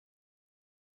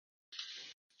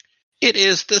It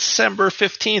is December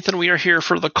 15th, and we are here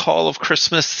for the Call of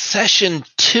Christmas Session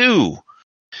 2.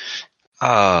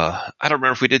 I don't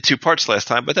remember if we did 2 parts last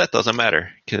time, but that doesn't matter,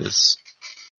 because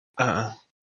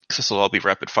this will all be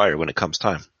rapid fire when it comes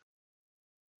time.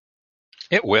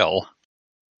 It will.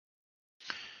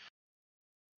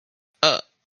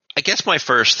 I guess my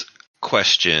first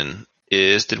question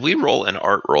is, did we roll an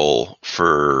art roll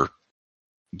for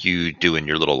you doing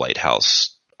your little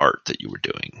lighthouse art that you were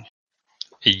doing?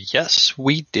 Yes,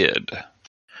 we did.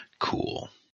 Cool.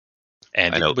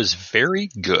 And it was very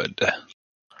good.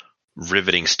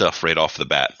 Riveting stuff right off the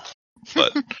bat.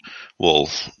 But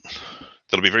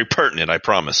that'll be very pertinent, I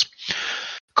promise.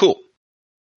 Cool.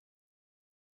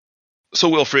 So,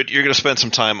 Wilfred, you're going to spend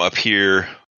some time up here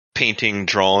painting,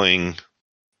 drawing,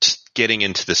 just getting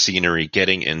into the scenery,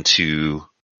 getting into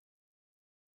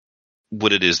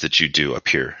what it is that you do up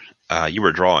here. You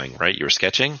were drawing, right? You were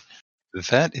sketching?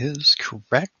 That is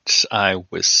correct. I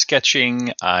was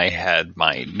sketching. I had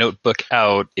my notebook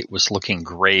out. It was looking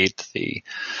great. The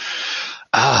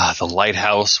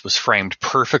lighthouse was framed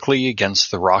perfectly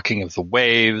against the rocking of the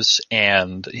waves,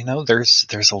 and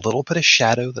there's a little bit of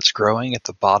shadow that's growing at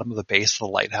the bottom of the base of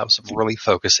the lighthouse. I'm really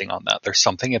focusing on that. There's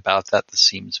something about that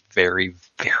seems very,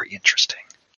 very interesting.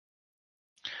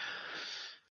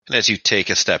 And as you take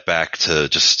a step back to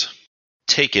just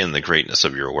take in the greatness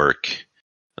of your work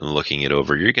and looking it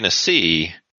over, you're going to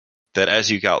see that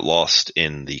as you got lost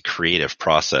in the creative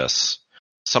process,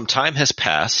 some time has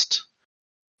passed.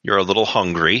 You're a little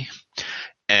hungry,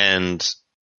 and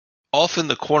off in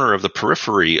the corner of the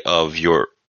periphery of your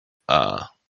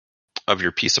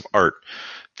piece of art,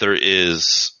 there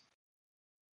is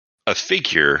a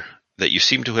figure that you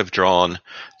seem to have drawn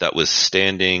that was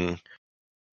standing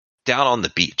down on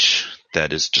the beach,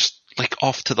 that is just like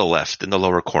off to the left in the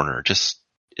lower corner, just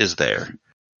is there.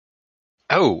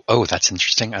 Oh, that's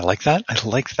interesting. I like that.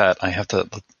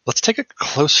 Let's take a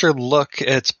closer look.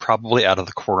 It's probably out of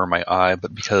the corner of my eye,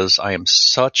 but because I am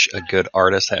such a good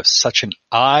artist, I have such an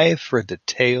eye for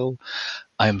detail,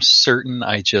 I'm certain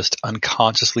I just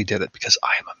unconsciously did it because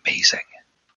I am amazing.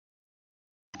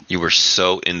 You were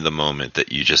so in the moment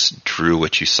that you just drew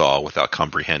what you saw without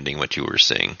comprehending what you were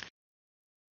seeing.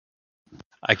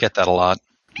 I get that a lot.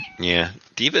 Yeah.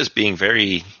 Diva is being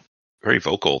very, very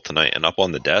vocal tonight and up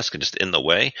on the desk and just in the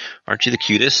way. Aren't you the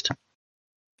cutest?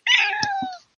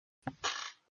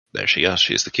 There she is.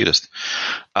 She is the cutest.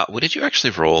 What did you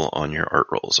actually roll on your art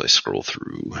rolls? I scroll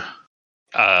through.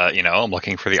 I'm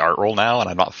looking for the art roll now and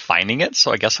I'm not finding it,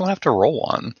 so I guess I'm going to have to roll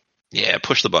one. Yeah,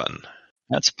 push the button.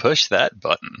 Let's push that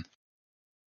button.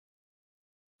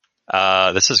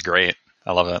 This is great.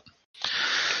 I love it.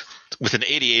 With an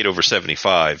 88 over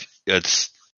 75, it's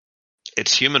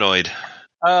humanoid.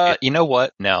 You know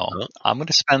what? No. Huh? I'm going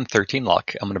to spend 13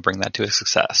 luck. I'm going to bring that to a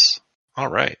success. All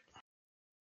right.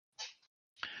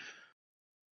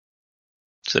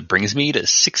 So it brings me to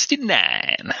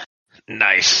 69.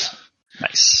 Nice.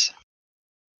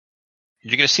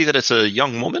 You're going to see that it's a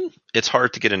young woman. It's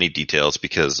hard to get any details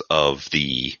because of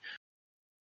the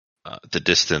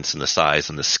distance and the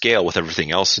size and the scale with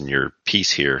everything else in your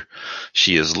piece here.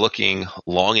 She is looking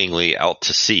longingly out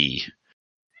to sea,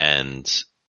 and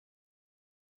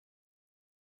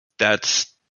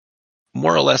that's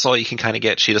more or less all you can kind of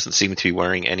get. She doesn't seem to be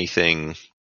wearing anything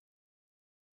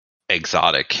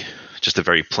exotic, just a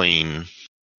very plain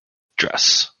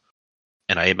dress.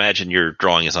 And I imagine your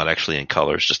drawing is not actually in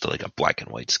color, it's just like a black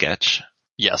and white sketch.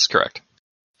 Yes, correct.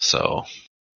 So,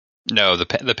 no,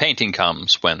 the painting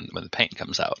comes when the paint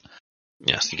comes out.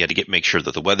 Yes, you got to make sure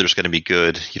that the weather's going to be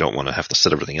good. You don't want to have to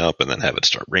set everything up and then have it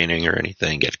start raining or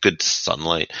anything. Get good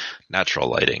sunlight, natural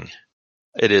lighting.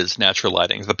 It is natural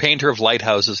lighting. The painter of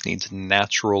lighthouses needs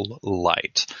natural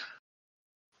light.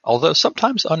 Although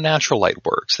sometimes unnatural light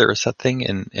works. There is that thing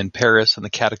in Paris in the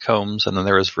catacombs, and then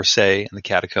there is Versailles in the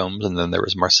catacombs, and then there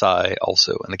is Marseille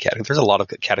also in the catacombs. There's a lot of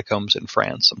catacombs in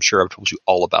France. I'm sure I've told you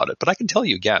all about it, but I can tell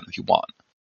you again if you want.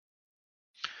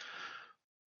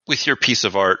 With your piece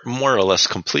of art more or less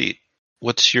complete,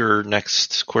 what's your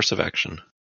next course of action?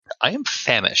 I am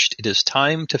famished. It is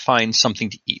time to find something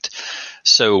to eat.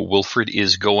 So Wilfred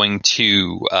is going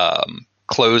to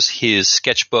close his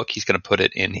sketchbook. He's going to put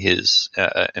it in his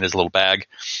little bag.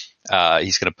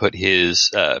 He's going to put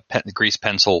his grease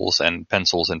pencils and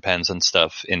pens and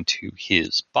stuff into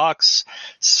his box,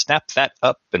 snap that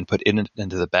up and put it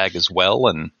into the bag as well,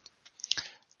 and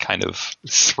kind of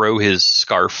throw his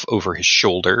scarf over his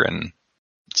shoulder and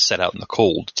set out in the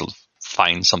cold to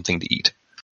find something to eat.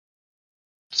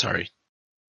 Sorry,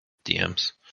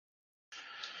 DMs.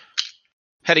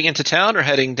 Heading into town or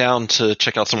heading down to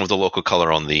check out some of the local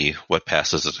color on what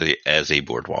passes as a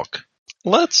boardwalk?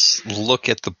 Let's look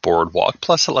at the boardwalk.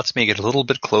 Plus, it lets me get a little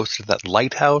bit closer to that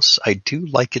lighthouse. I do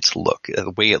like its look,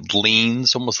 the way it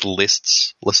leans, almost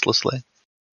listlessly.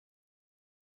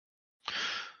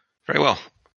 Very well.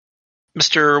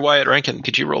 Mr. Wyatt Rankin,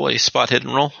 could you roll a spot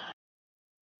hidden roll?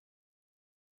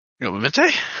 You know,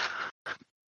 Mitte?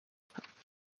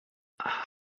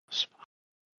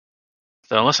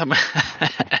 So unless I'm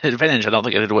at advantage, I don't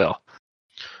think I did well.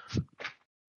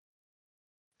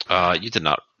 You did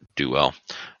not do well.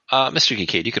 Mr.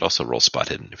 Kincaid, you could also roll spot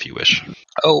hidden if you wish.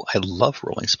 Oh, I love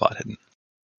rolling spot hidden.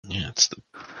 Yeah,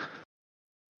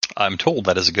 I'm told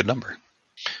that is a good number.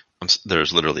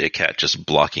 There's literally a cat just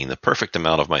blocking the perfect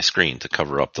amount of my screen to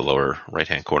cover up the lower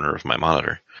right-hand corner of my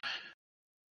monitor.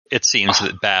 It seems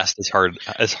that Bast is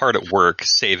hard at work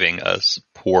saving us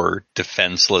poor,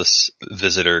 defenseless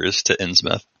visitors to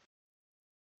Innsmouth.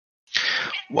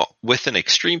 Well, with an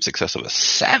extreme success of a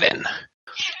 7,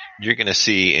 you're going to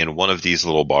see in one of these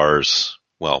little bars,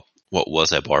 well, what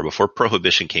was a bar before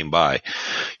Prohibition came by,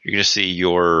 you're going to see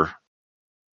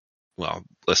well,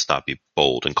 let's not be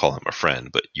bold and call him a friend,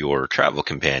 but your travel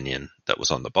companion that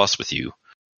was on the bus with you,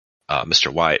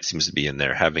 Mr. Wyatt, seems to be in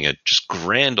there having a just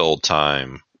grand old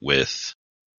time with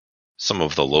some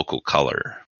of the local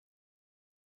color.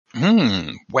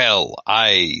 Well,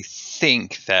 I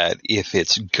think that if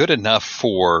it's good enough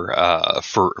for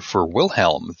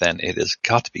Wilhelm, then it has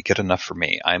got to be good enough for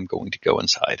me. I'm going to go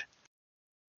inside.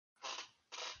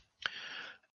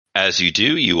 As you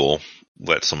do, you will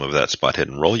let some of that spot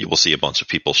hidden roll. You will see a bunch of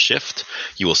people shift.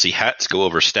 You will see hats go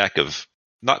over a stack of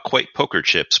not quite poker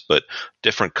chips, but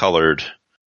different colored.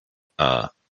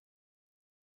 What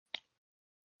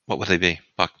would they be?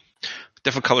 Buck.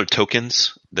 Different colored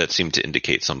tokens that seem to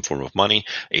indicate some form of money.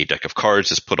 A deck of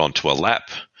cards is put onto a lap,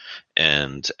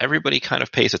 and everybody kind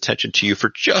of pays attention to you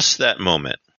for just that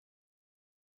moment.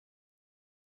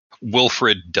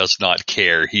 Wilfred does not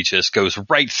care. He just goes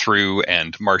right through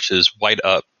and marches right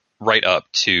up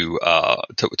to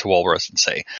Walrus and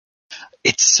say,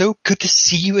 "It's so good to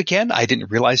see you again. I didn't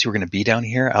realize you were going to be down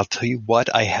here. I'll tell you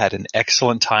what, I had an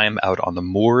excellent time out on the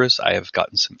moors. I have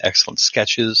gotten some excellent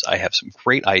sketches. I have some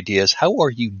great ideas. How are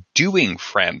you doing,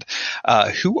 friend?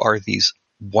 Who are these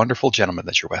wonderful gentlemen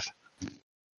that you're with?"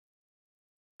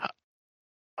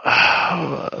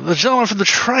 The gentleman from the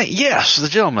train. Yes, the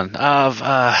gentleman of.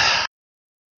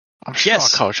 I'm sure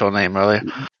Yes. I called your name earlier.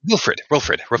 Wilfred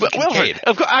Kincaid.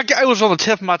 Of course, I was on the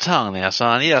tip of my tongue there,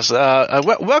 son. Yes.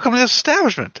 Welcome to this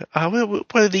establishment.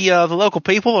 Where the local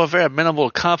people are very amenable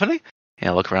company.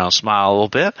 Yeah, look around, smile a little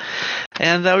bit,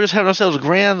 and we're just having ourselves a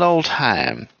grand old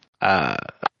time. How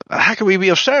can we be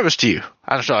of service to you?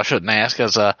 I'm sure I shouldn't ask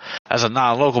as a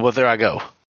non-local, but there I go.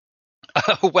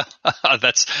 Well,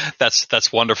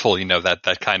 that's wonderful. You know,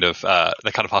 that kind of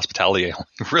hospitality I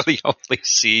really only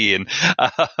see in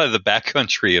the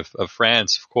backcountry of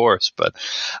France, of course. But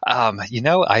you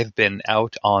know, I've been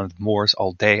out on the moors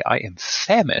all day. I am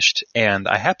famished, and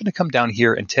I happen to come down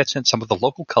here and touch in some of the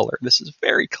local color. This is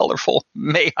very colorful,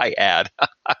 may I add.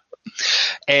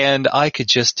 And I could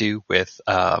just do with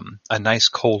a nice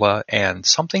cola and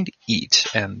something to eat.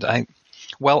 And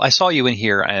I saw you in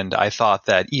here, and I thought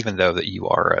that even though that you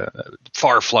are a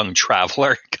far-flung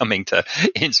traveler coming to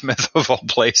Innsmouth of all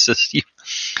places, you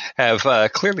have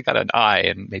clearly got an eye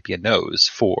and maybe a nose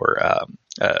for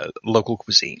local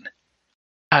cuisine.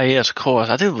 Yes, of course.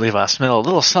 I do believe I smell a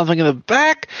little something in the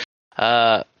back.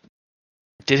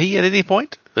 Did he at any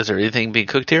point? Is there anything being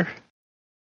cooked here?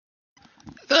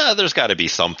 There's got to be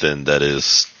something that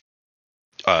is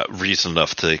reason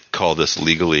enough to call this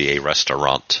legally a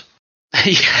restaurant.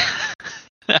 Yeah.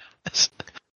 It's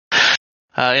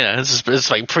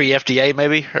like pre-FDA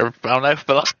maybe, or I don't know,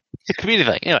 but it could be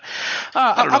anything. Anyway,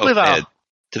 I don't know. believe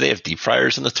Do they have deep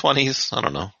fryers in the 20s? I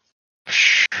don't know.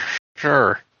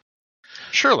 Sure.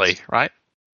 Surely, right?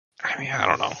 I mean, I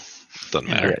don't know. Doesn't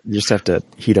matter. Yeah, you just have to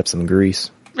heat up some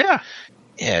grease. Yeah.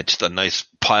 Yeah, just a nice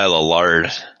pile of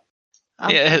lard.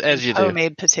 As you do.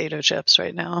 Homemade potato chips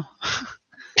right now.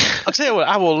 I'll tell you what,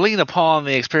 I will lean upon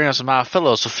the experience of my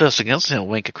fellow sophisticants and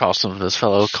wink across some of his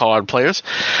fellow card players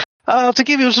to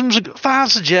give you some fine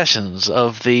suggestions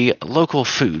of the local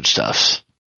foodstuffs.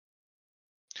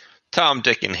 Tom,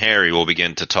 Dick, and Harry will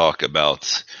begin to talk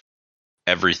about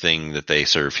everything that they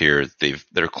serve here.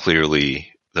 They're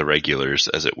clearly the regulars,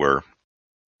 as it were.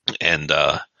 And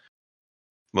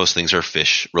most things are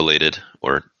fish related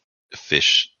or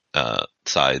fish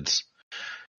sides.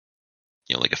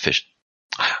 You know, like a fish.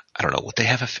 I don't know what they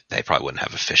have. They probably wouldn't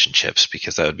have a fish and chips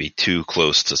because that would be too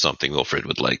close to something Wilfred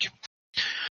would like.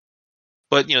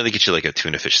 But, you know, they get you like a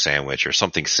tuna fish sandwich or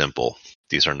something simple.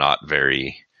 These are not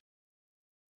very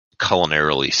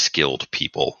culinarily skilled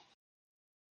people,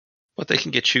 but they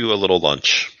can get you a little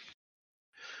lunch.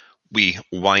 We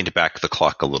wind back the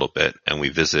clock a little bit, and we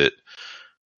visit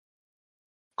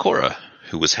Cora,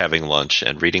 who was having lunch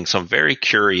and reading some very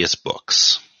curious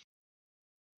books.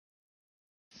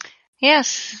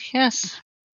 Yes.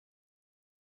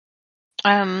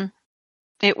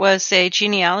 It was a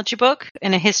genealogy book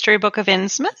and a history book of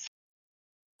Innsmouth.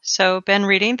 So been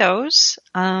reading those.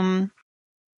 Kind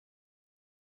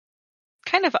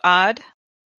of odd.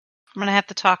 I'm going to have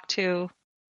to talk to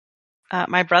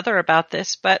my brother about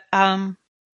this, but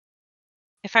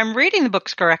if I'm reading the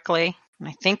books correctly, and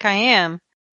I think I am,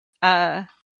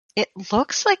 it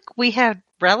looks like we have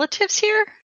relatives here.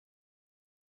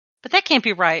 But that can't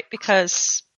be right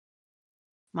because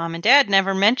Mom and Dad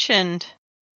never mentioned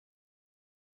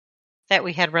that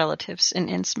we had relatives in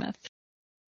Innsmouth.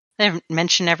 They didn't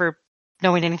mention ever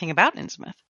knowing anything about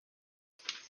Innsmouth.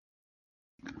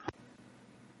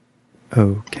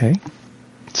 Okay.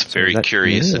 It's very that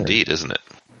curious me, or- indeed, isn't it?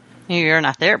 You're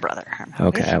not there, brother. I'm not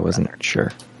Okay, with I you, wasn't brother.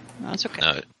 sure. No, it's okay.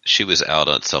 No, she was out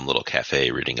at some little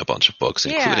cafe reading a bunch of books,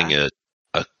 Yeah. including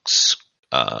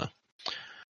a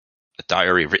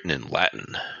diary written in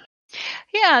Latin.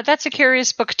 Yeah, that's a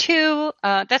curious book too.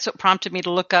 That's what prompted me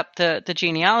to look up the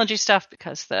genealogy stuff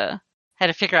because had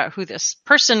to figure out who this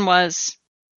person was.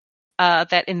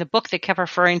 That in the book they kept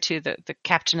referring to the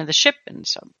captain of the ship, and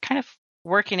so I'm kind of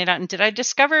working it out. And did I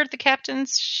discover the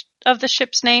captain's of the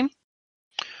ship's name?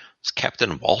 It's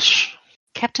Captain Walsh.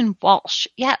 Captain Walsh.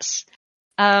 Yes.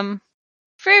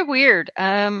 Very weird.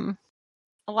 A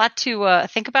lot to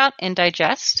think about and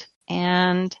digest,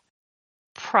 and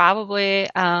probably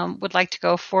would like to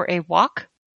go for a walk.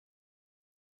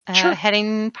 Sure.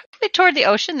 Heading probably toward the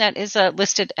ocean. That is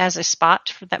listed as a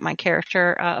spot that my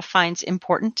character finds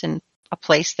important and a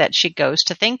place that she goes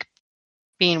to think,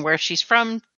 being where she's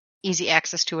from, easy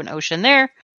access to an ocean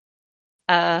there.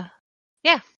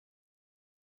 Yeah.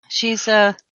 She's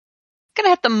going to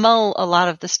have to mull a lot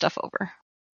of this stuff over.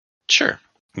 Sure.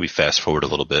 We fast forward a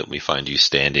little bit. We find you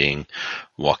standing,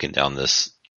 walking down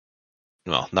this,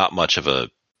 well, not much of a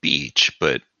beach,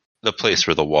 but the place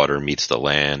where the water meets the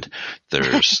land.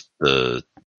 There's the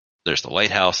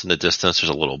lighthouse in the distance. There's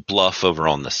a little bluff over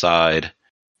on the side.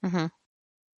 Mm-hmm.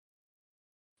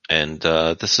 And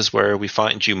this is where we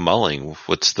find you mulling.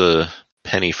 What's the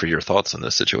penny for your thoughts on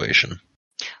this situation?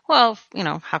 Well,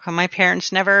 how come my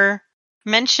parents never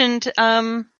mentioned,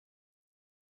 that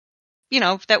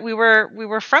we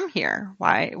were from here?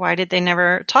 Why did they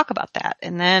never talk about that?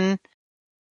 And then,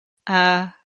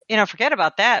 forget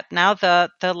about that. Now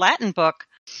the Latin book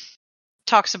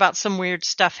talks about some weird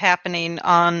stuff happening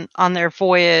on their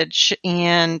voyage,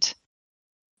 and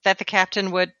that the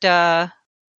captain would,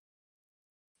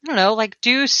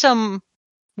 do some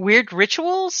weird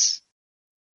rituals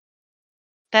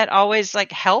that always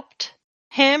helped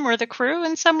him or the crew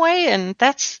in some way, and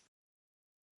that's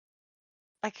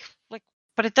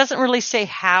but it doesn't really say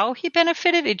how he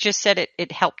benefited. It just said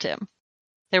it helped him.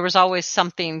 There was always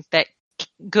something that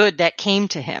good that came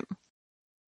to him,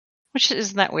 which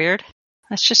isn't that weird.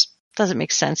 That just doesn't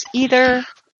make sense either.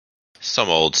 Some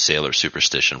old sailor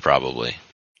superstition, probably.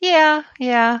 Yeah,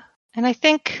 and I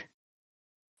think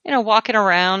walking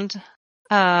around,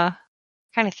 kind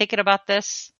of thinking about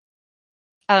this.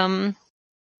 Are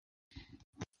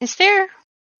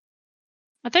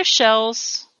there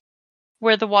shells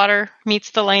where the water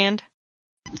meets the land?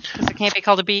 Because it can't be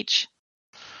called a beach.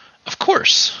 Of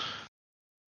course.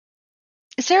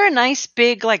 Is there a nice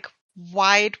big,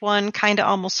 wide one, kind of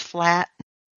almost flat?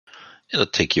 It'll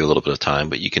take you a little bit of time,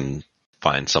 but you can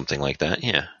find something like that,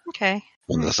 yeah. Okay.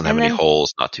 One that doesn't have any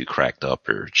holes, not too cracked up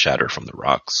or shattered from the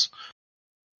rocks.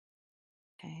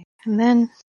 Okay. And then,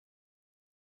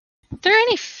 are there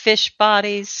any fish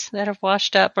bodies that have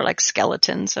washed up, or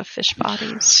skeletons of fish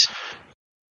bodies?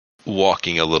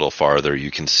 Walking a little farther,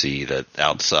 you can see that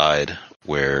outside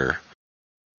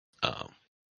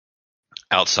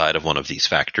outside of one of these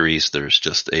factories, there's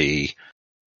just a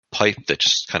pipe that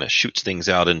just kind of shoots things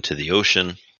out into the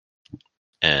ocean.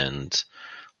 And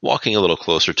walking a little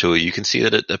closer to it, you can see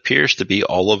that it appears to be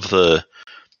all of the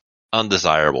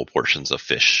undesirable portions of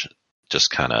fish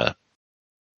just kind of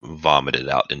vomited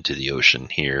out into the ocean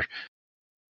here.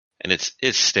 And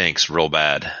it stinks real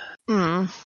bad. Oh,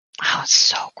 it's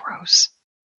so gross.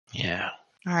 Yeah.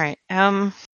 All right.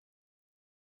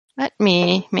 Let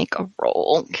me make a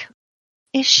roll.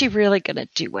 Is she really going to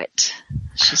do it?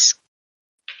 She's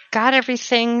got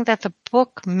everything that the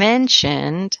book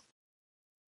mentioned.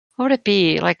 What would it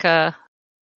be? Does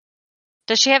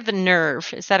she have the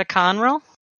nerve? Is that a con roll?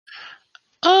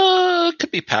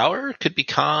 Could be power, could be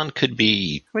con, could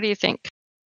be What do you think?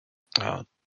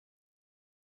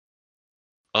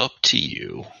 up to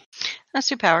you. Let's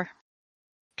do power.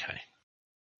 Okay.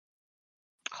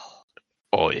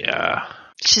 Oh yeah.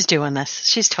 She's doing this.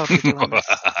 She's totally doing this.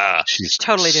 She's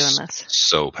Totally doing this.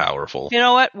 So powerful. You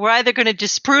know what? We're either going to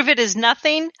disprove it as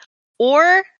nothing,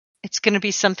 or it's going to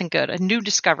be something good, a new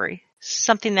discovery,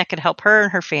 something that could help her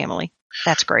and her family.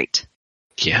 That's great.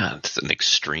 Yeah, it's an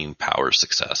extreme power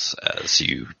success as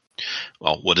you.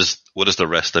 Well, what is the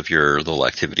rest of your little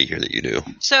activity here that you do?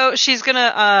 So she's going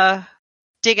to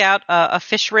dig out a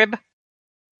fish rib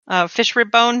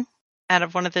bone out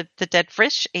of one of the dead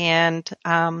fish. And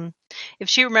if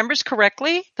she remembers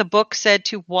correctly, the book said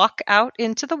to walk out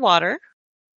into the water.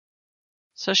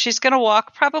 So she's going to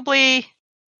walk probably,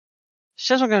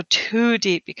 she doesn't go too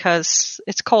deep because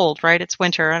it's cold, right? It's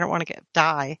winter. I don't want to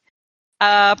die.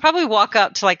 Probably walk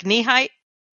up to like knee height.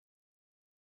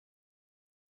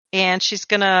 And she's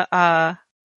going to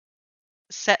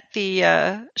set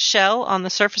the shell on the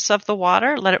surface of the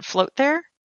water, let it float there.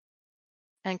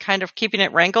 And kind of keeping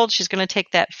it wrangled, she's going to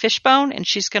take that fish bone and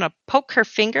she's going to poke her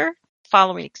finger,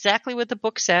 following exactly what the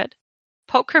book said,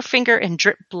 poke her finger and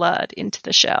drip blood into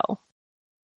the shell.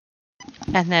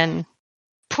 And then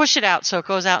push it out so it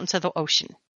goes out into the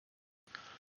ocean.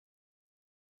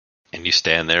 And you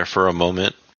stand there for a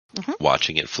moment,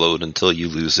 watching it float until you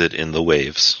lose it in the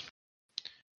waves.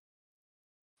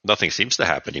 Nothing seems to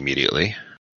happen immediately.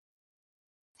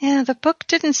 Yeah, the book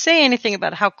didn't say anything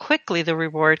about how quickly the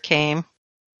reward came.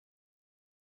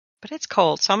 But it's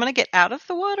cold, so I'm going to get out of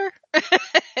the water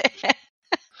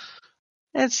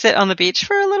and sit on the beach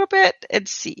for a little bit and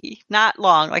see. Not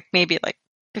long, like maybe like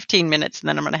 15 minutes, and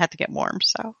then I'm going to have to get warm.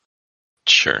 So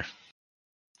Sure.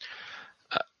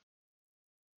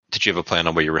 Did you have a plan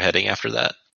on where you were heading after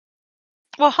that?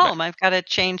 Well, home. I've got to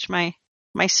change my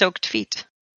soaked feet.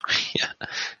 Yeah,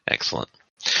 excellent.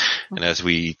 And as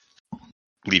we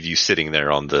leave you sitting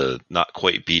there on the not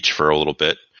quite beach for a little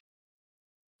bit,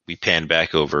 we pan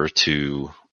back over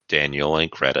to Daniel and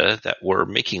Greta that were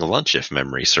making lunch, if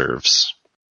memory serves.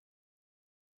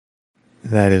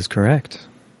 That is correct.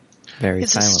 Very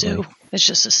It's silently. a stew. It's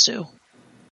just a stew.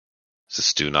 It's a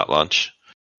stew, not lunch.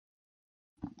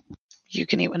 You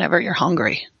can eat whenever you're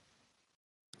hungry.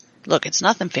 Look, it's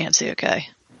nothing fancy, okay?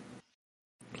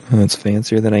 It's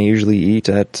fancier than I usually eat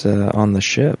at on the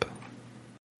ship.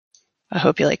 I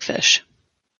hope you like fish.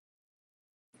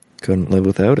 Couldn't live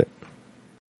without it.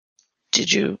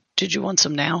 Did you want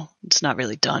some now? It's not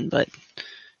really done, but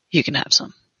you can have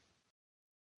some.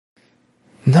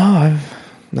 No,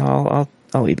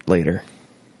 I'll eat later.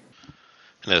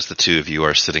 And as the two of you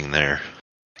are sitting there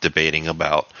debating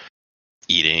about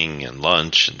eating and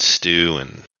lunch and stew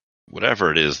and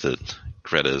whatever it is that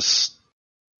Greta's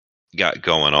got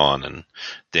going on and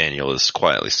Daniel is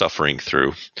quietly suffering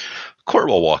through, Cora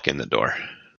will walk in the door.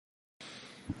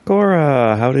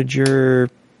 Cora, how did your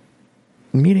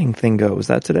meeting thing go? Was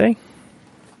that today?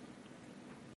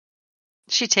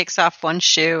 She takes off one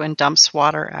shoe and dumps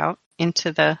water out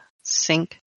into the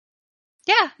sink.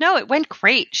 Yeah, no, it went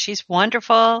great. She's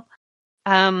wonderful.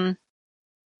 No,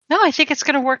 I think it's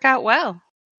going to work out well.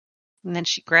 And then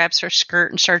she grabs her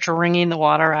skirt and starts wringing the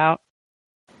water out.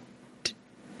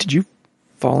 Did you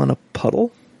fall in a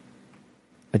puddle?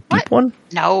 A deep one?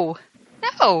 No.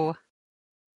 No,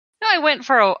 I went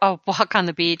for a walk on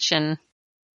the beach and,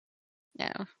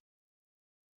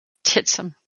 did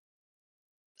some.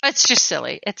 It's just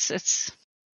silly. It's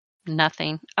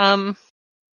nothing.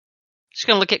 Just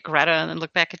gonna look at Greta and then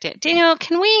look back at Daniel.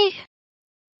 Can we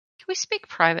speak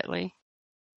privately?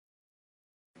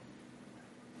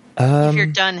 If you're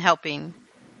done helping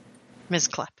Ms.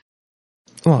 Klepp.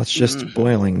 Well, it's just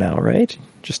boiling now, right?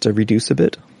 Just to reduce a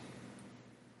bit.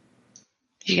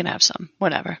 You can have some,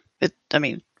 whatever.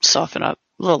 Soften up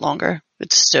a little longer.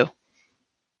 It's stew.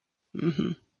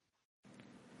 Mm-hmm.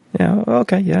 Yeah,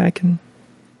 okay, yeah, I can.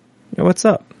 Yeah, what's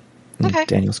up? And Okay.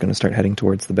 Daniel's going to start heading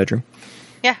towards the bedroom.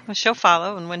 Yeah, well, she'll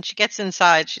follow, and when she gets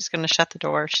inside, she's going to shut the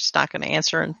door. She's not going to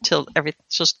answer until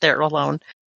everything's just there alone.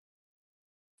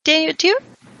 Daniel,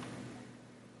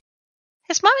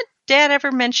 has Mom and Dad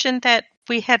ever mentioned that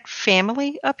we had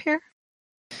family up here?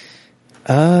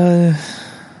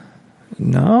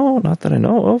 No, not that I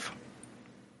know of.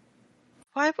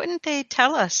 Why wouldn't they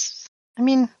tell us? I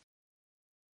mean,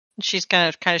 she's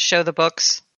going to kind of show the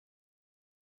books.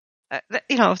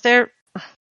 It's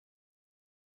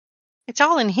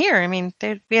all in here. I mean,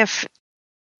 we have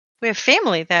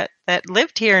family that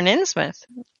lived here in Innsmouth.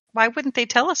 Why wouldn't they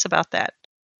tell us about that?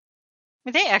 I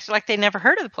mean, they act like they never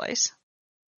heard of the place.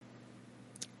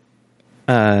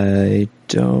 I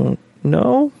don't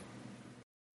know.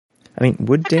 I mean,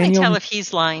 would How can I tell Daniel? if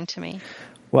he's lying to me?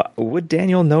 Well, would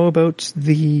Daniel know about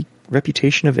the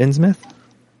reputation of Innsmouth?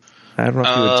 I don't know if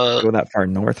he would go that far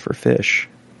north for fish.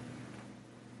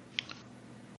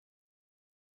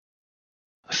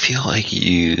 I feel like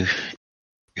you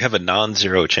have a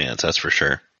non-zero chance, that's for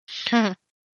sure.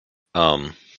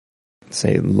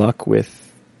 Say luck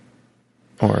with,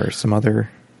 or some other.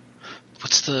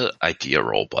 What's the idea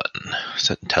roll button? Is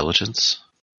that intelligence?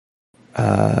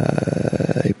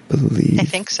 I believe. I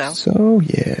think so. So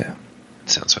yeah.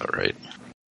 Sounds about right.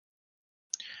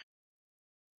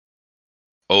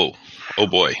 Oh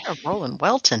boy. We're rolling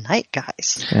well tonight,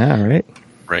 guys. Yeah. Right.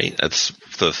 Right? That's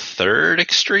the third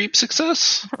extreme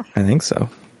success? I think so.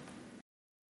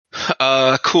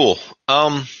 Cool.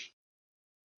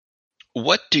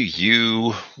 What do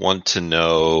you want to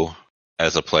know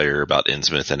as a player about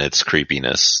Innsmouth and its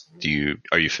creepiness?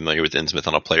 Are you familiar with Innsmouth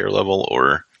on a player level,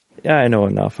 or? Yeah, I know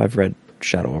enough. I've read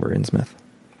Shadow over Innsmouth.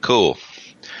 Cool.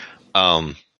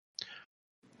 So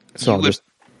you I'll would just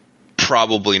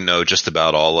probably know just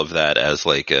about all of that as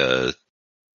like a,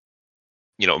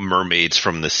 mermaids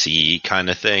from the sea kind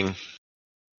of thing.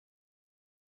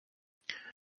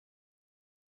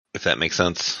 If that makes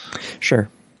sense. sure.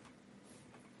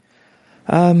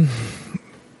 All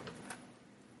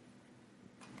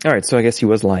right, so I guess he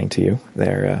was lying to you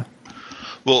there.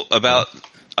 Well, about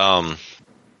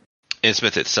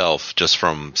Innsmouth itself, just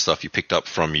from stuff you picked up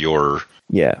from your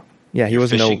Yeah, he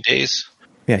was fishing days.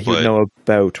 Yeah, he would know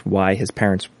about why his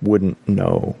parents wouldn't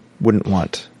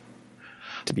want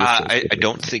to be. I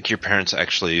don't think your parents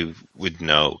actually would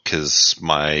know, because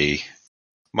my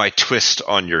twist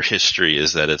on your history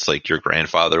is that it's like your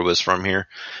grandfather was from here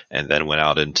and then went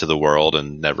out into the world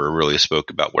and never really spoke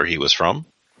about where he was from.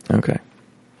 Okay.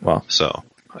 Well, So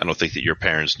I don't think that your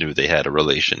parents knew they had a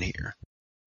relation here.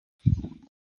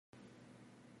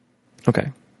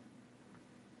 okay.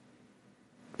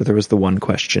 But there was the one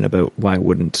question about why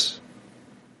wouldn't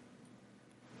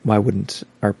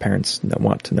our parents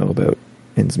want to know about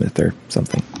Innsmouth or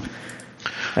something?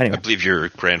 Anyway. I believe your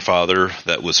grandfather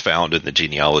that was found in the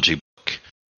genealogy book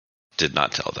did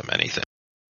not tell them anything.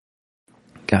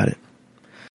 Got it.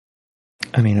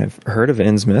 I mean, I've heard of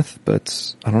Innsmouth,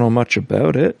 but I don't know much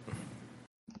about it.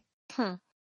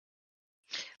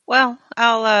 Well,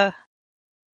 I'll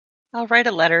write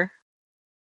a letter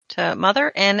to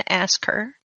Mother and ask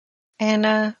her,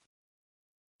 and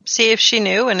see if she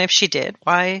knew, and if she did,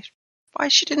 why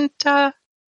she didn't tell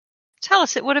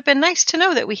us. It would have been nice to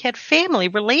know that we had family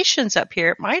relations up here.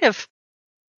 It might have,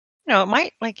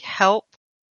 it might help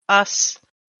us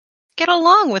get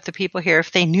along with the people here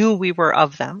if they knew we were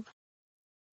of them.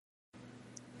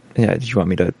 Yeah, did you want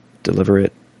me to deliver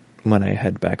it when I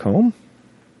head back home?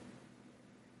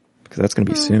 Because that's going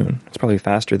to be soon. It's probably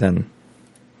faster than...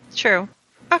 True.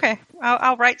 Okay,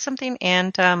 I'll write something,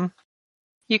 and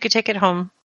you could take it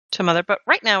home to Mother. But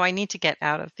right now, I need to get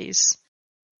out of these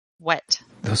wet.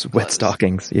 Those wet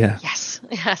stockings, yeah. Yes,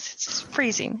 it's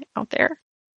freezing out there.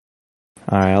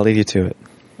 All right, I'll leave you to it.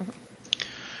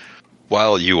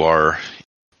 While you are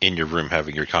in your room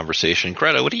having your conversation,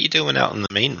 Greta, what are you doing out in the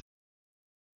main room?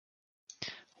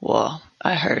 Well,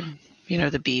 I heard,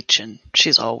 the beach, and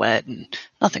she's all wet, and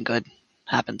nothing good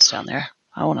happens down there.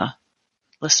 I want to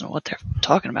listen to what they're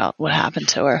talking about, what happened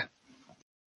to her.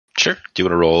 Sure. Do you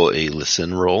want to roll a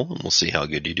listen roll, and we'll see how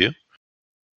good you do?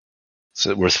 Is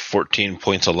it worth 14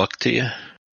 points of luck to you?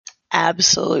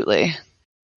 Absolutely.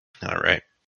 All right.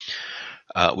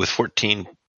 With 14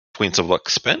 points of luck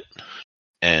spent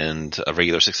and a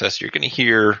regular success, you're going to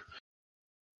hear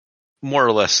more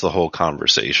or less the whole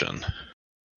conversation,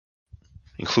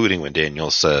 including when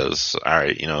Daniel says, all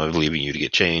right, I'm leaving you to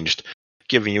get changed,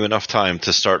 giving you enough time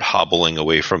to start hobbling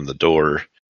away from the door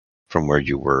from where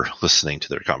you were listening to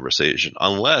their conversation.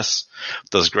 Unless,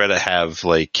 does Greta have,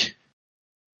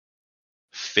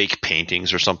 fake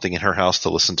paintings or something in her house to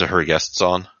listen to her guests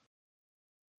on?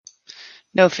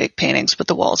 No fake paintings, but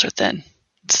the walls are thin.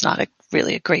 It's not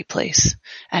really a great place,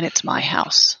 and it's my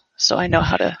house, so I know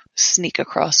how to sneak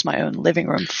across my own living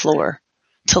room floor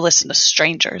to listen to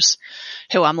strangers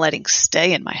who I'm letting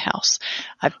stay in my house.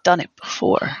 I've done it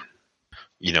before.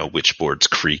 Which boards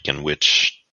creak and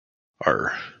which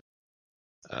are...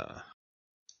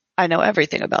 I know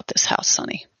everything about this house,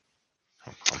 Sonny.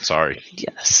 I'm sorry.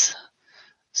 Yes.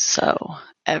 So,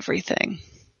 everything.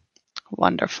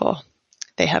 Wonderful.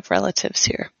 They have relatives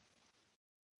here.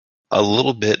 A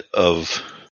little bit of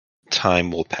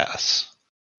time will pass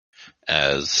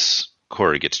as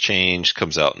Cora gets changed,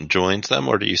 comes out and joins them,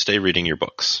 or do you stay reading your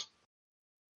books?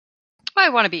 I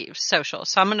want to be social,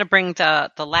 so I'm going to bring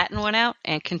the Latin one out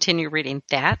and continue reading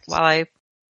that while I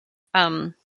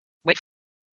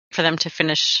for them to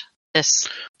finish this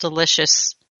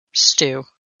delicious stew.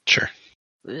 Sure.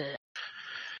 Blech.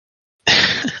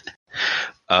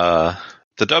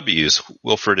 The W's,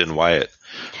 Wilfred and Wyatt.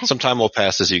 Some time will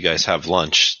pass as you guys have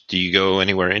lunch. Do you go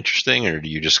anywhere interesting, or do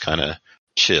you just kind of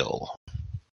chill?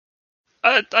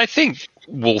 I think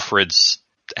Wilfred's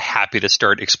happy to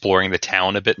start exploring the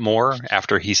town a bit more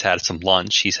after he's had some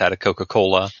lunch. He's had a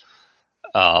Coca-Cola.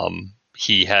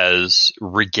 He has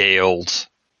regaled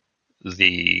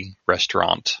the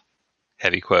restaurant,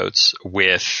 heavy quotes,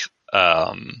 with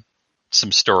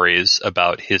some stories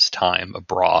about his time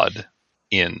abroad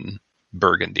in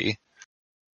Burgundy.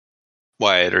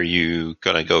 Wyatt, are you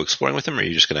going to go exploring with him, or are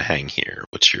you just going to hang here?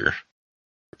 What's your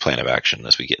plan of action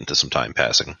as we get into some time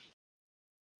passing?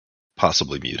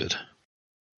 Possibly muted.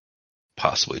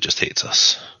 Possibly just hates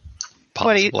us.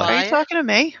 What are you Wyatt? talking to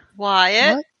me?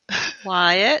 Wyatt.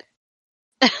 Wyatt.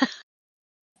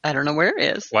 I don't know where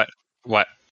it is. What?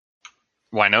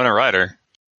 Winona Ryder.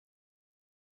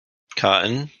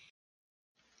 Cotton?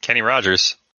 Kenny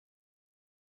Rogers.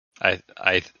 I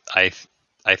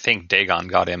think Dagon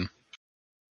got him.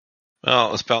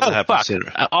 Well, it's bound to happen fuck.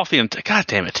 sooner. Off the God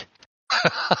damn it.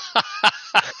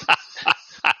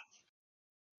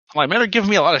 I'm like, man, they're giving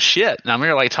me a lot of shit. And I'm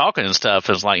here like talking and stuff.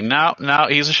 It's like, no,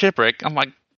 he's a shipwreck. I'm like,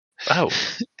 oh.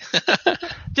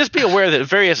 Just be aware that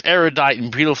various erudite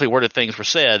and beautifully worded things were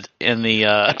said in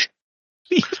the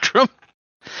interim.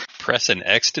 Press an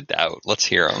X to doubt. Let's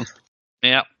hear him.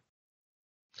 Yeah.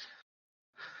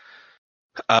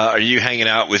 Are you hanging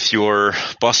out with your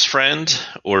bus friend,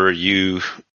 or are you...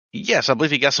 Yes, I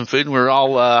believe he got some food, and we were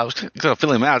all, I was going to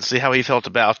fill him out to see how he felt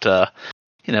about,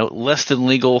 less than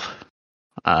legal,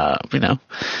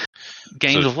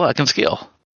 games of luck and skill.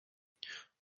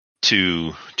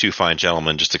 Two fine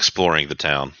gentlemen just exploring the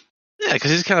town. Yeah,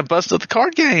 because he's kind of busted up the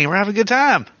card game. We're having a good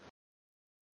time.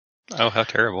 Oh, how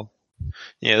terrible.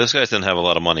 Yeah, those guys didn't have a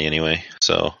lot of money anyway,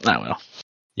 so Oh, well.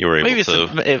 you were able Maybe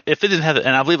to... if they didn't have it,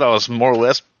 and I believe I was more or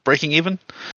less breaking even.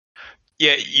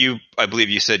 Yeah, I believe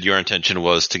you said your intention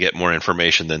was to get more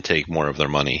information than take more of their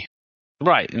money.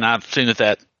 Right, and I've seen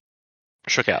that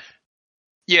shook out.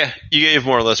 Yeah, you gave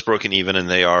more or less broken even, and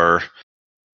they are,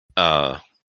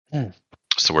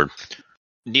 what's the word?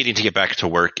 Needing to get back to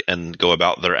work and go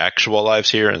about their actual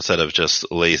lives here instead of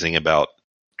just lazing about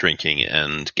drinking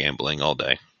and gambling all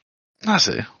day. I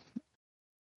see.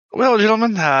 Well,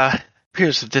 gentlemen,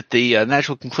 appears that the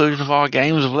natural conclusion of all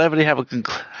games of levity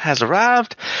has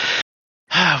arrived.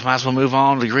 Might as well move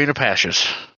on to greener pastures.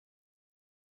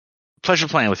 Pleasure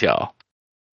playing with y'all.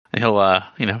 And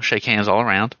he'll, shake hands all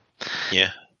around.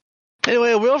 Yeah.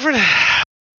 Anyway, Wilfred,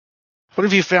 what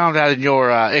have you found out in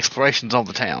your explorations on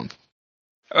the town?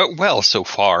 Well, so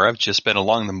far, I've just been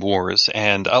along the moors,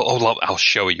 and I'll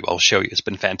show you. It's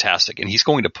been fantastic. And he's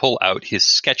going to pull out his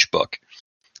sketchbook,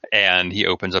 and he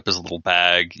opens up his little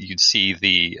bag. You'd see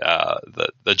the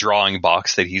drawing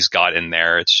box that he's got in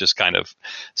there. It's just kind of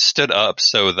stood up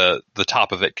so the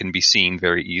top of it can be seen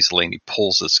very easily. And he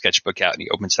pulls his sketchbook out and he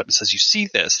opens it up and says, "You see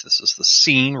this? This is the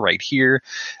scene right here.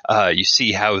 You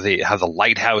see how the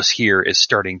lighthouse here is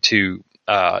starting to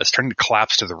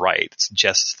collapse to the right. It's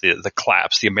just the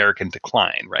collapse, the American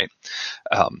decline, right?"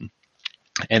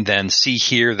 And then see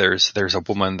here, there's a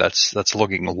woman that's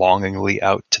looking longingly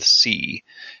out to sea,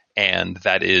 and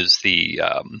that is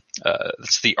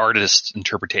it's the artist's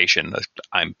interpretation.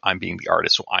 I'm being the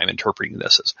artist, so I'm interpreting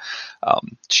this as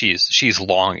she's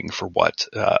longing for what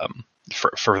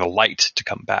for the light to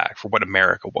come back, for what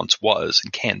America once was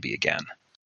and can be again.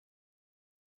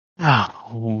 Oh,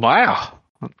 wow.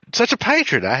 Such a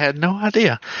patriot. I had no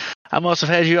idea. I must have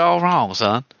had you all wrong,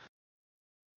 son.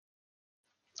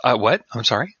 What? I'm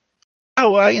sorry?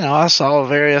 Oh, well, I saw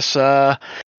various, how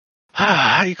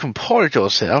you comported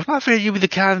yourself. I figured you'd be the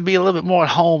kind to be a little bit more at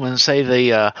home and say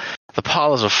the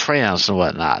parlors of France and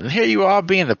whatnot. And here you are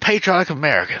being the patriotic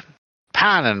American,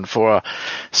 pining for a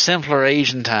simpler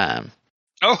age and time.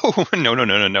 Oh,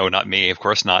 no, not me. Of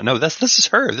course not. No, this is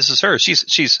her. This is her.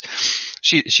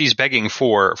 She's begging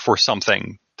for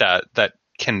something that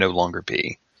can no longer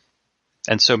be.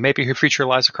 And so maybe her future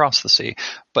lies across the sea.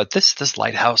 But this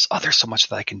lighthouse, there's so much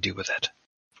that I can do with it.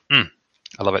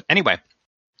 I love it. Anyway,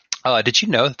 did you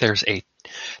know that there's a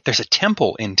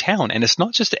temple in town, and it's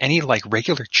not just any like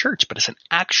regular church, but it's an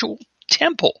actual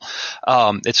temple.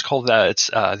 It's called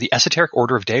the Esoteric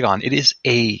Order of Dagon. It is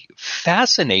a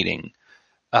fascinating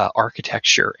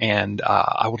architecture, and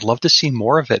I would love to see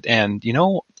more of it. And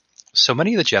so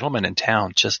many of the gentlemen in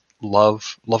town just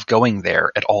love going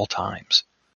there at all times.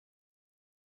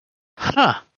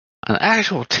 Huh. An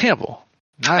actual temple.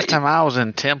 Last time I was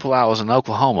in temple, I was in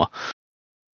Oklahoma.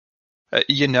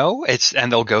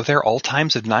 And they'll go there all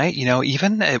times of night.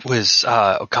 Even it was, it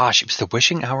was the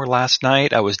wishing hour last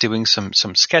night. I was doing some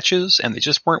sketches and they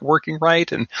just weren't working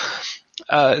right. And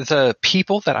the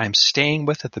people that I'm staying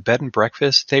with at the bed and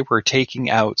breakfast, they were taking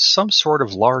out some sort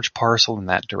of large parcel in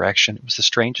that direction. It was the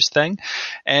strangest thing.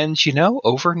 And,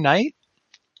 overnight,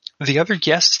 the other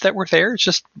guests that were there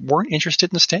just weren't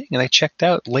interested in staying, and they checked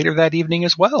out later that evening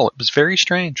as well. It was very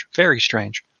strange. Very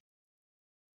strange.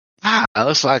 It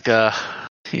looks like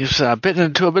he's bitten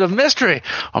into a bit of mystery,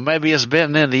 or maybe it's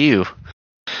bitten into you.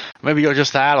 Maybe you're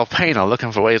just the idle painter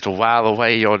looking for ways to while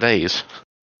away your days.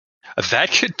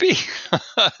 That could be.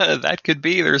 That could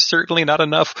be. There's certainly not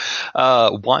enough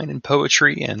wine and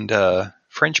poetry and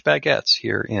French baguettes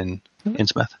here in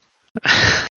Innsmouth.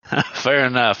 Fair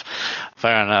enough.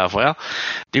 Well,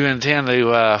 do you intend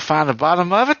to find the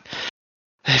bottom of it?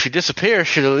 If you disappear,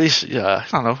 should at least,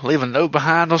 leave a note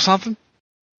behind or something?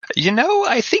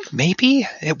 I think maybe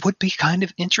it would be kind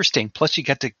of interesting. Plus, you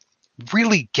get to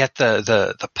really get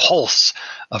the pulse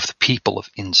of the people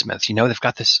of Innsmouth.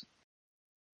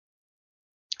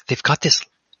 They've got this,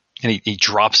 and he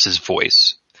drops his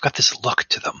voice. They've got this look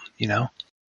to them,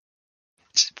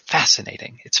 It's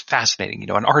fascinating.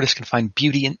 An artist can find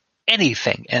beauty in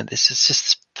anything, and this is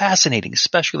just fascinating,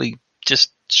 especially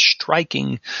just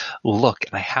striking look.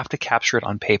 And I have to capture it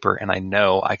on paper, and I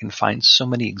know I can find so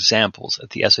many examples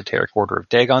at the Esoteric Order of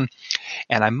Dagon,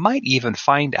 and I might even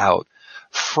find out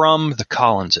from the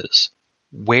Collinses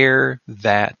where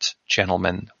that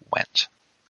gentleman went.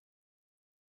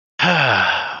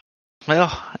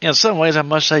 Well, in some ways, I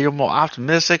must say you're more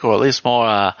optimistic, or at least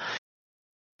more,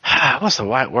 what's the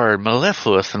right word,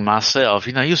 mellifluous than myself.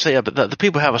 You say the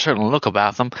people have a certain look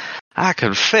about them. I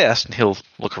confess, and he'll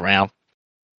look around.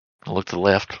 He'll look to the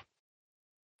left,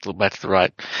 look back to the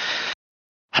right.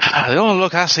 The only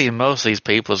look I see in most of these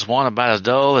people is one about as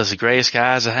dull as the gray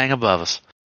skies that hang above us.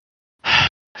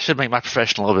 Should make my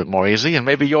profession a little bit more easy, and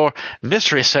maybe your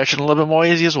mystery session a little bit more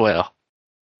easy as well.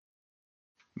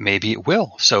 Maybe it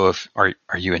will. So are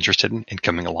you interested in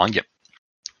coming along? Yep.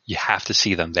 You have to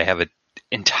see them. They have an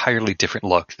entirely different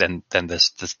look than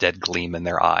this dead gleam in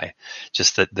their eye.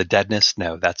 Just the deadness.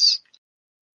 No, that's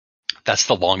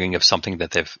the longing of something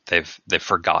that they've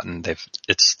forgotten.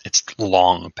 It's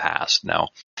long past. No,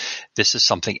 this is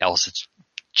something else. It's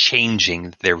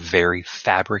changing their very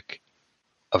fabric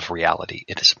of reality.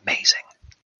 It is amazing.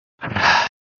 I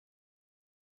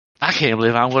can't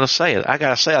believe I'm going to say it. I got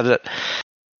to say that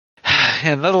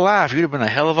in another life, you'd have been a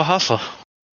hell of a hustler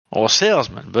or a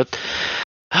salesman, but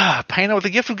painter with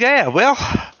the gift of gab. Well,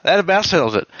 that about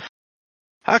settles it.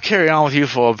 I'll carry on with you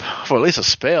for at least a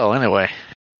spell, anyway.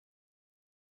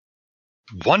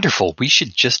 Wonderful. We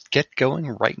should just get going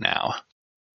right now.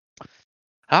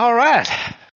 All right.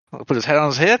 I'll put his hat on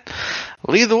his head.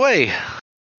 Lead the way.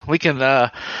 We can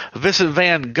visit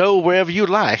Van Gogh wherever you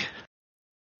like.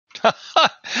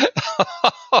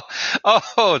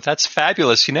 Oh, that's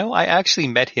fabulous. I actually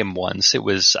met him once. It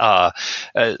was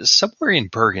somewhere in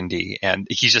Burgundy, and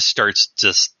he just starts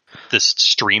this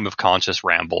stream of conscious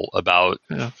ramble about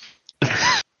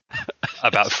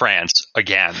France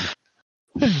again.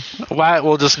 Wyatt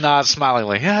will just nod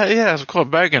smilingly. Yeah, of course,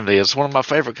 Burgundy. It's one of my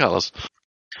favorite colors.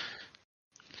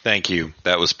 Thank you.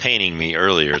 That was paining me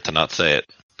earlier to not say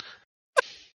it.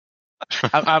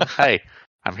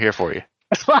 I'm here for you.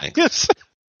 Thanks.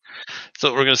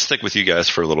 So we're going to stick with you guys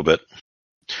for a little bit.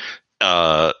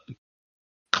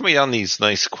 Coming down these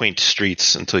nice, quaint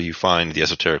streets until you find the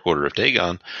Esoteric Order of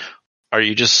Dagon. Are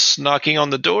you just knocking on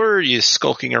the door? Or are you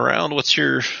skulking around? What's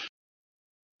your...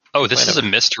 Oh, this is a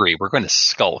mystery. We're going to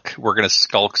skulk. We're going to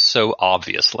skulk so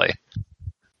obviously.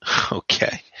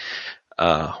 Okay.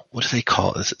 What do they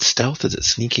call it? Is it stealth? Is it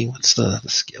sneaking? What's the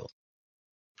skill?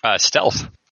 Stealth.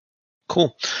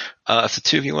 Cool. If the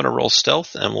two of you want to roll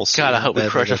stealth, and we'll see. God, I hope we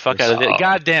crush the fuck out of it.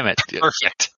 God damn it.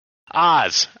 Perfect.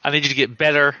 Oz, I need you to get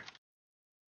better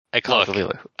at Call of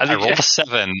Duty. I rolled a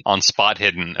 7 on spot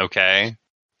hidden, okay?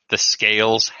 The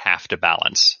scales have to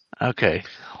balance. Okay.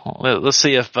 Let's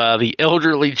see if the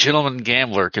elderly gentleman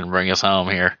gambler can bring us home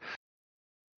here.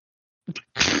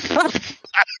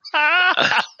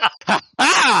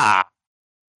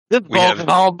 This ball's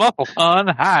all buffle fun.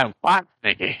 I'm quite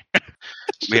sneaky.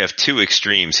 We have two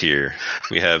extremes here.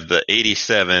 We have the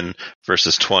 87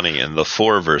 versus 20 and the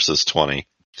 4 versus 20.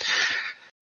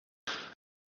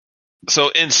 So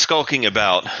in skulking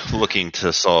about, looking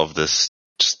to solve this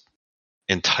just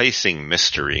enticing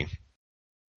mystery,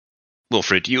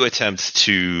 Wilfred, you attempt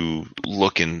to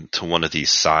look into one of these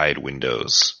side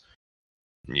windows.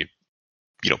 And you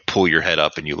pull your head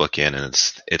up and you look in, and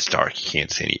it's dark. You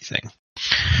can't see anything.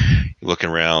 You're looking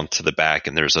around to the back,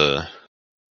 and there's a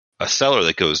a cellar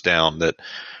that goes down that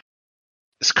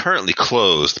is currently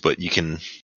closed, but you can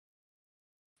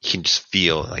just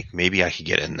feel like maybe I could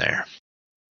get in there.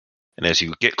 And as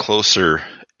you get closer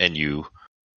and you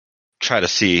try to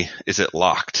see, is it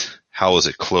locked? How is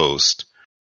it closed?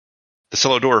 The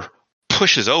cellar door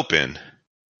pushes open,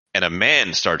 and a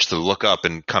man starts to look up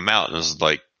and come out and is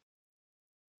like,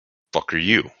 "Fuck are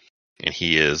you?" And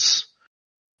he is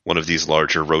one of these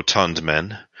larger, rotund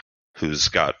men who's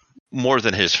got more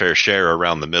than his fair share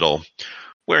around the middle,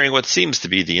 wearing what seems to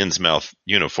be the Innsmouth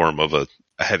uniform of a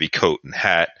heavy coat and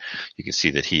hat. You can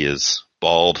see that he is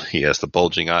bald. He has the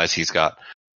bulging eyes. He's got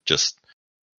just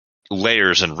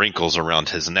layers and wrinkles around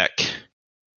his neck.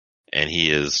 And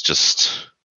he is just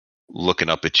looking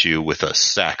up at you with a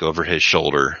sack over his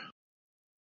shoulder.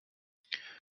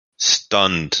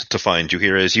 Stunned to find you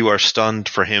here, as you are stunned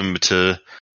for him to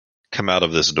come out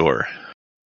of this door.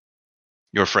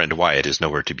 Your friend Wyatt is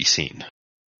nowhere to be seen.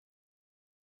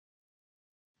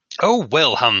 Oh,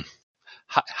 well,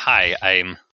 hi,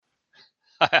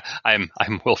 I'm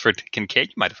Wilfred Kincaid.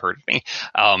 You might have heard of me.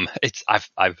 I've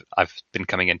been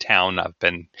coming in town. I've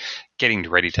been getting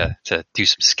ready to do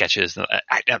some sketches.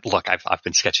 Look, I've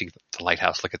been sketching the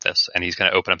lighthouse. Look at this. And he's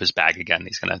going to open up his bag again.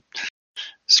 He's going to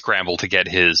scramble to get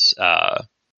his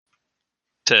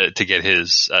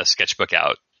sketchbook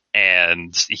out,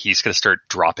 and he's going to start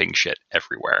dropping shit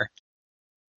everywhere.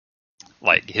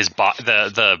 Like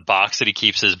the box that he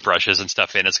keeps his brushes and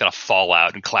stuff in is going to fall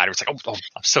out and clatter. It's like, oh,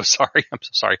 I'm so sorry.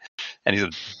 And he's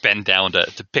going to bend down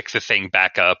to pick the thing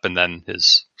back up, and then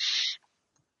his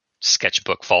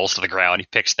sketchbook falls to the ground. He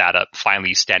picks that up. Finally,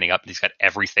 he's standing up, and he's got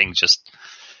everything just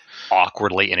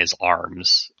awkwardly in his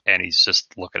arms, and he's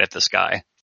just looking at this guy.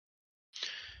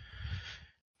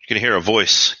 You can hear a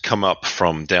voice come up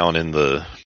from down into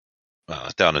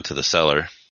the cellar.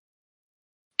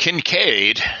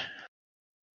 Kincaid.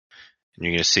 And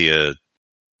you're going to see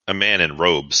a man in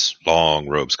robes, long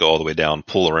robes, go all the way down,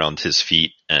 pull around his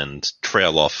feet, and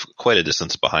trail off quite a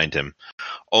distance behind him.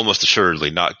 Almost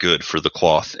assuredly not good for the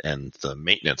cloth and the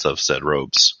maintenance of said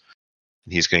robes.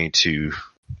 And he's going to...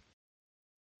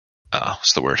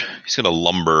 what's the word? He's going to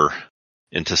lumber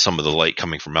into some of the light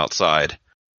coming from outside.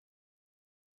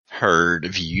 Heard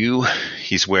of you.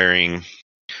 He's wearing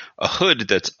a hood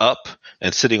that's up,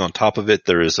 and sitting on top of it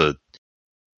there is a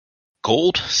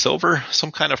gold, silver,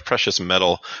 some kind of precious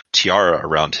metal tiara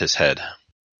around his head.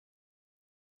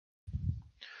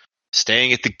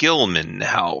 Staying at the Gilman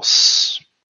house.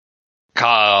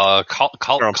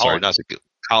 Colin's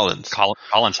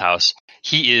house.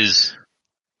 He is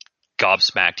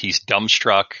gobsmacked. He's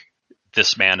dumbstruck.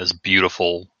 This man is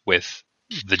beautiful with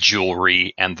the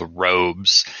jewelry and the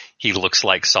robes. He looks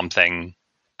like something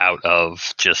out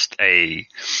of just a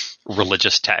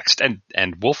religious text. And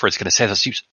Wilfred's going to say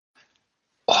this.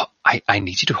 Oh, I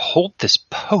need you to hold this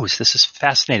pose. This is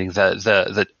fascinating.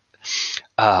 The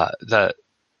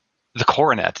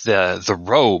coronet, the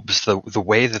robes, the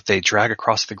way that they drag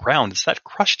across the ground. It's that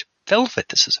crushed velvet.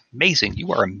 This is amazing.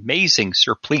 You are amazing,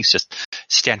 sir. Please just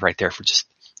stand right there for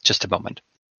just a moment.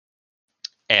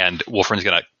 And Wolfram's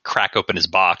going to crack open his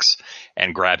box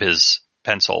and grab his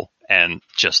pencil and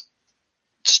just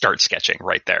start sketching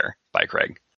right there by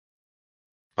Craig.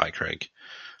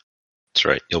 That's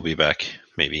right. You'll be back,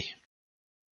 maybe.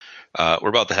 We're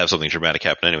about to have something dramatic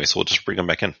happen anyway, so we'll just bring him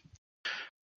back in.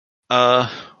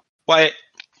 Wyatt,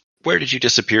 where did you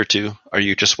disappear to? Are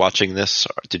you just watching this?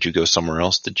 Or did you go somewhere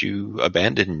else? Did you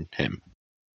abandon him?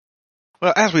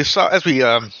 Well, as we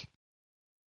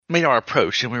made our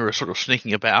approach, and we were sort of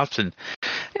sneaking about, and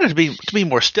to be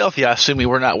more stealthy, I assume we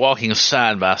were not walking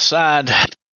side by side.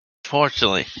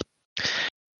 Fortunately,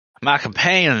 my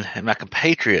companion and my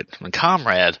compatriot and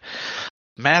comrade,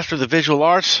 master of the visual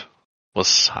arts,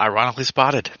 was ironically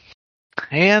spotted.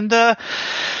 And the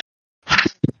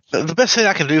best thing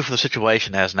I can do for the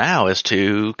situation as now is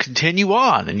to continue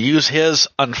on and use his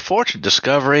unfortunate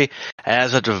discovery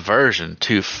as a diversion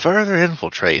to further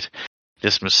infiltrate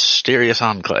this mysterious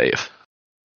enclave.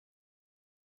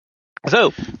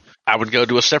 So, I would go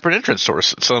to a separate entrance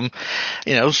source. So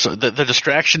the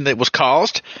distraction that was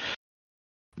caused,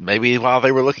 maybe while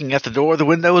they were looking at the door, the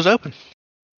window was open.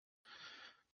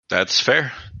 That's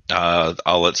fair.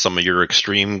 I'll let some of your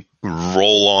extreme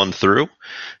roll on through,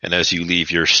 and as you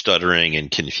leave your stuttering and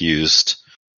confused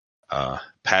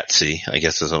patsy, I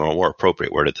guess is a more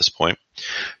appropriate word at this point,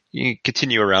 you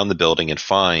continue around the building and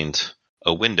find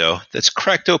a window that's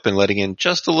cracked open, letting in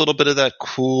just a little bit of that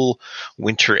cool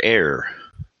winter air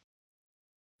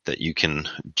that you can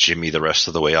jimmy the rest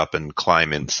of the way up and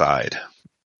climb inside.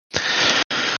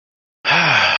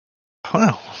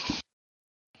 Well,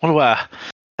 what do I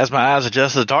As my eyes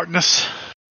adjust to the darkness,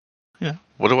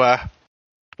 what do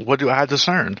I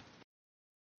discern?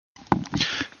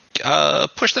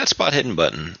 Push that spot hidden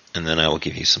button, and then I will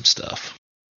give you some stuff.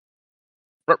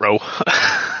 Ruh-roh.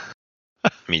 I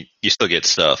mean, you still get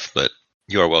stuff, but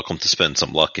you are welcome to spend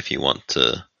some luck if you want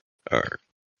to. Or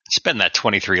Spend that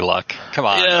 23 luck. Come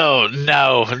on.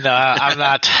 No, I'm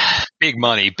not. Big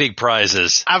money, big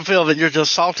prizes. I feel that you're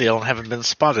just salty on having been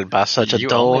spotted by such a You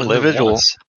dull only live individual.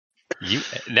 once.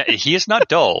 He is not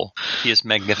dull. He is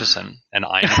magnificent, and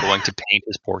I am going to paint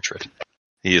his portrait.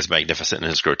 he is magnificent in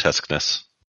his grotesqueness.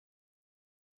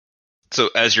 So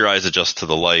as your eyes adjust to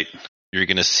the light, you're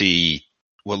going to see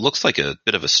what looks like a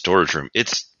bit of a storage room.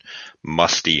 It's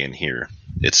musty in here.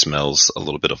 It smells a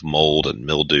little bit of mold and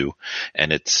mildew,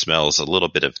 and it smells a little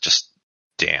bit of just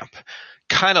damp.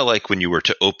 Kind of like when you were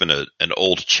to open an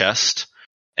old chest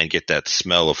and get that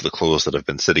smell of the clothes that have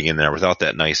been sitting in there without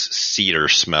that nice cedar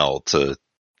smell to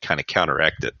kind of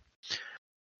counteract it.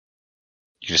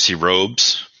 You're going to see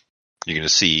robes. You're going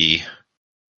to see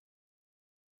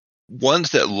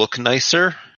ones that look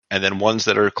nicer, and then ones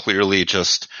that are clearly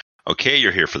just, okay,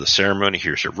 you're here for the ceremony,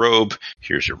 here's your robe,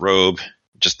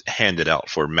 just hand it out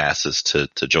for masses to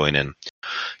join in.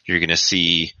 You're going to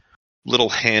see little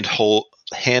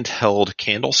handheld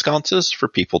candle sconces for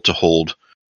people to hold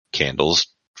candles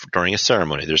during a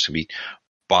ceremony. There's going to be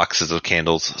boxes of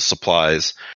candles,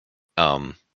 supplies,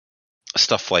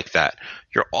 stuff like that.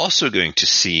 You're also going to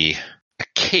see a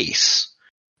case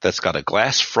that's got a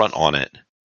glass front on it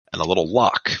and a little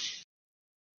lock.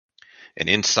 And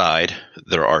inside,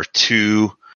 there are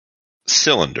 2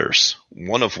 cylinders,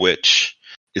 one of which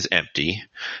is empty,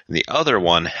 and the other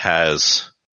one has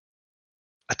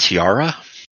a tiara,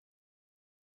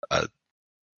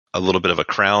 a little bit of a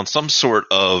crown, some sort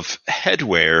of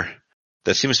headwear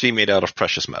that seems to be made out of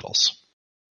precious metals.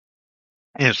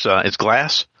 It's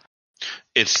glass?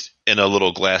 It's in a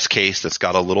little glass case that's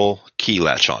got a little key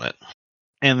latch on it.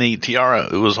 And the tiara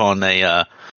was on a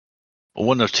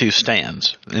one of 2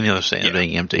 stands, and the other stand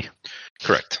being empty.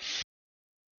 Correct.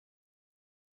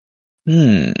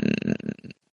 He'll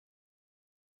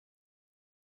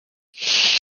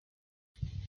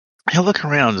look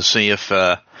around to see if,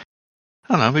 I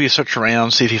don't know, maybe search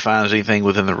around, see if he finds anything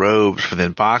within the robes,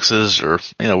 within boxes, or,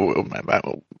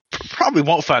 probably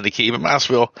won't find the key, but might as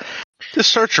well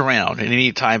just search around in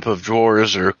any type of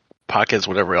drawers or pockets,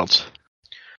 whatever else.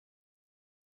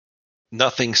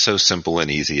 Nothing so simple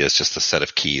and easy as just a set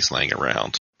of keys laying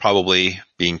around. Probably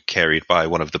being carried by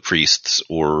one of the priests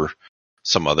or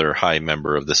some other high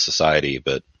member of this society,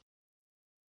 but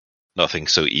nothing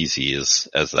so easy as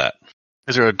that.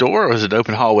 Is there a door, or is it an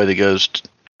open hallway that goes,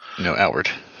 outward?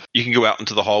 You can go out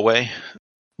into the hallway,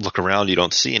 look around, you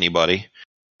don't see anybody.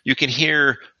 You can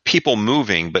hear people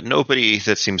moving, but nobody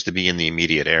that seems to be in the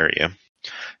immediate area.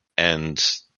 And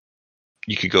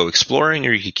you could go exploring,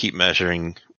 or you could keep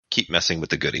messing with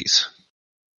the goodies.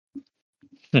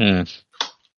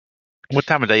 What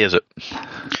time of day is it?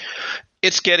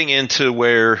 It's getting into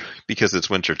where, because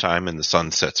it's winter time and the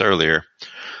sun sets earlier,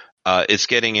 it's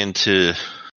getting into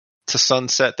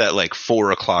sunset, that like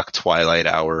 4 o'clock twilight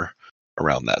hour,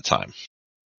 around that time.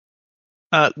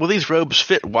 Will these robes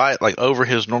fit Wyatt like over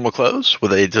his normal clothes? Will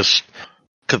they just,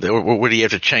 or would he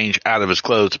have to change out of his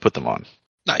clothes to put them on?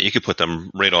 No, you could put them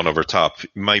right on over top.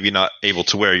 Maybe not able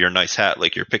to wear your nice hat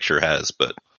like your picture has,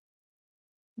 but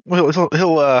Well,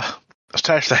 he'll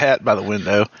attach the hat by the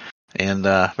window and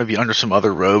maybe under some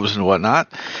other robes and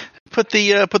whatnot. Put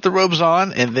the robes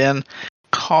on, and then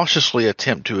cautiously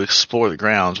attempt to explore the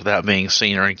grounds without being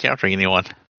seen or encountering anyone.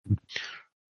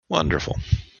 Wonderful.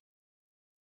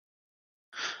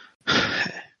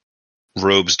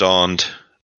 Robes donned,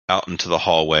 out into the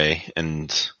hallway,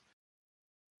 and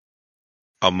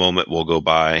a moment will go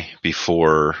by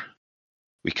before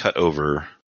we cut over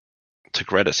to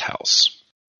Greta's house.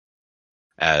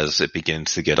 As it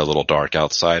begins to get a little dark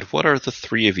outside, what are the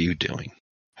 3 of you doing?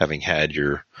 Having had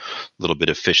your little bit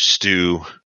of fish stew,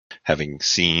 having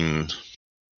seen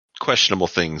questionable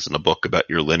things in a book about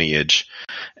your lineage,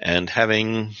 and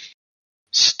having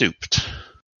stooped.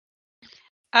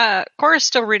 Cora's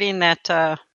still reading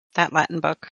that Latin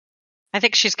book. I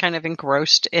think she's kind of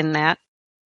engrossed in that.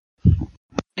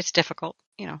 It's difficult,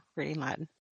 reading Latin.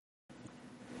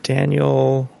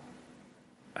 Daniel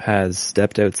has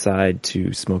stepped outside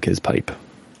to smoke his pipe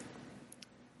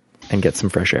and get some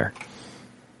fresh air.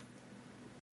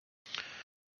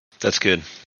 That's good.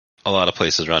 A lot of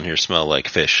places around here smell like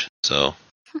fish, so.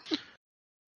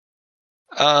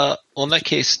 Well, in that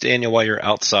case, Daniel, while you're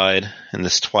outside in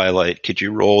this twilight, could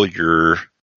you roll your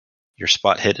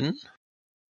spot hidden?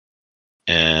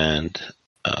 And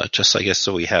Just, I guess,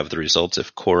 so we have the results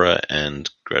if Cora and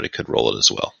Greta could roll it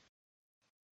as well.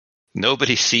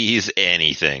 Nobody sees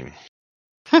anything.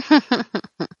 The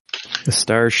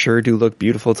stars sure do look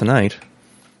beautiful tonight.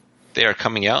 They are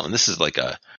coming out, and this is like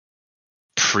a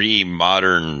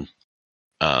pre-modern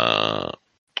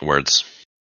words.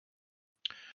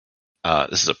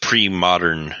 This is a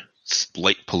pre-modern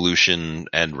light pollution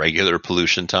and regular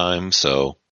pollution time,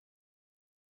 so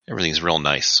everything's real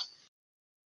nice.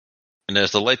 And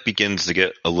as the light begins to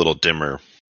get a little dimmer,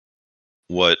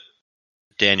 what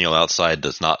Daniel outside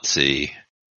does not see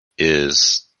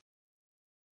is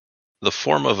the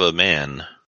form of a man,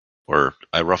 or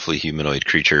a roughly humanoid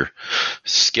creature,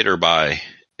 skitter by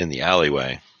in the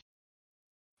alleyway.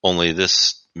 Only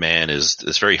this man is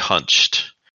very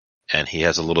hunched, and he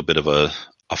has a little bit of a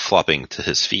flopping to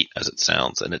his feet, as it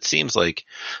sounds, and it seems like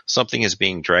something is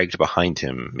being dragged behind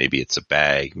him. Maybe it's a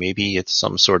bag, maybe it's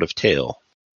some sort of tail.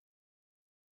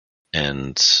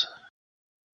 And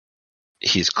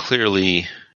he's clearly,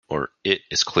 or it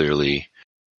is clearly,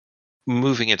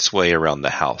 moving its way around the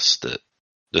house that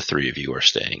the three of you are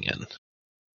staying in.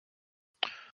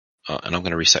 And I'm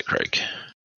going to reset Craig.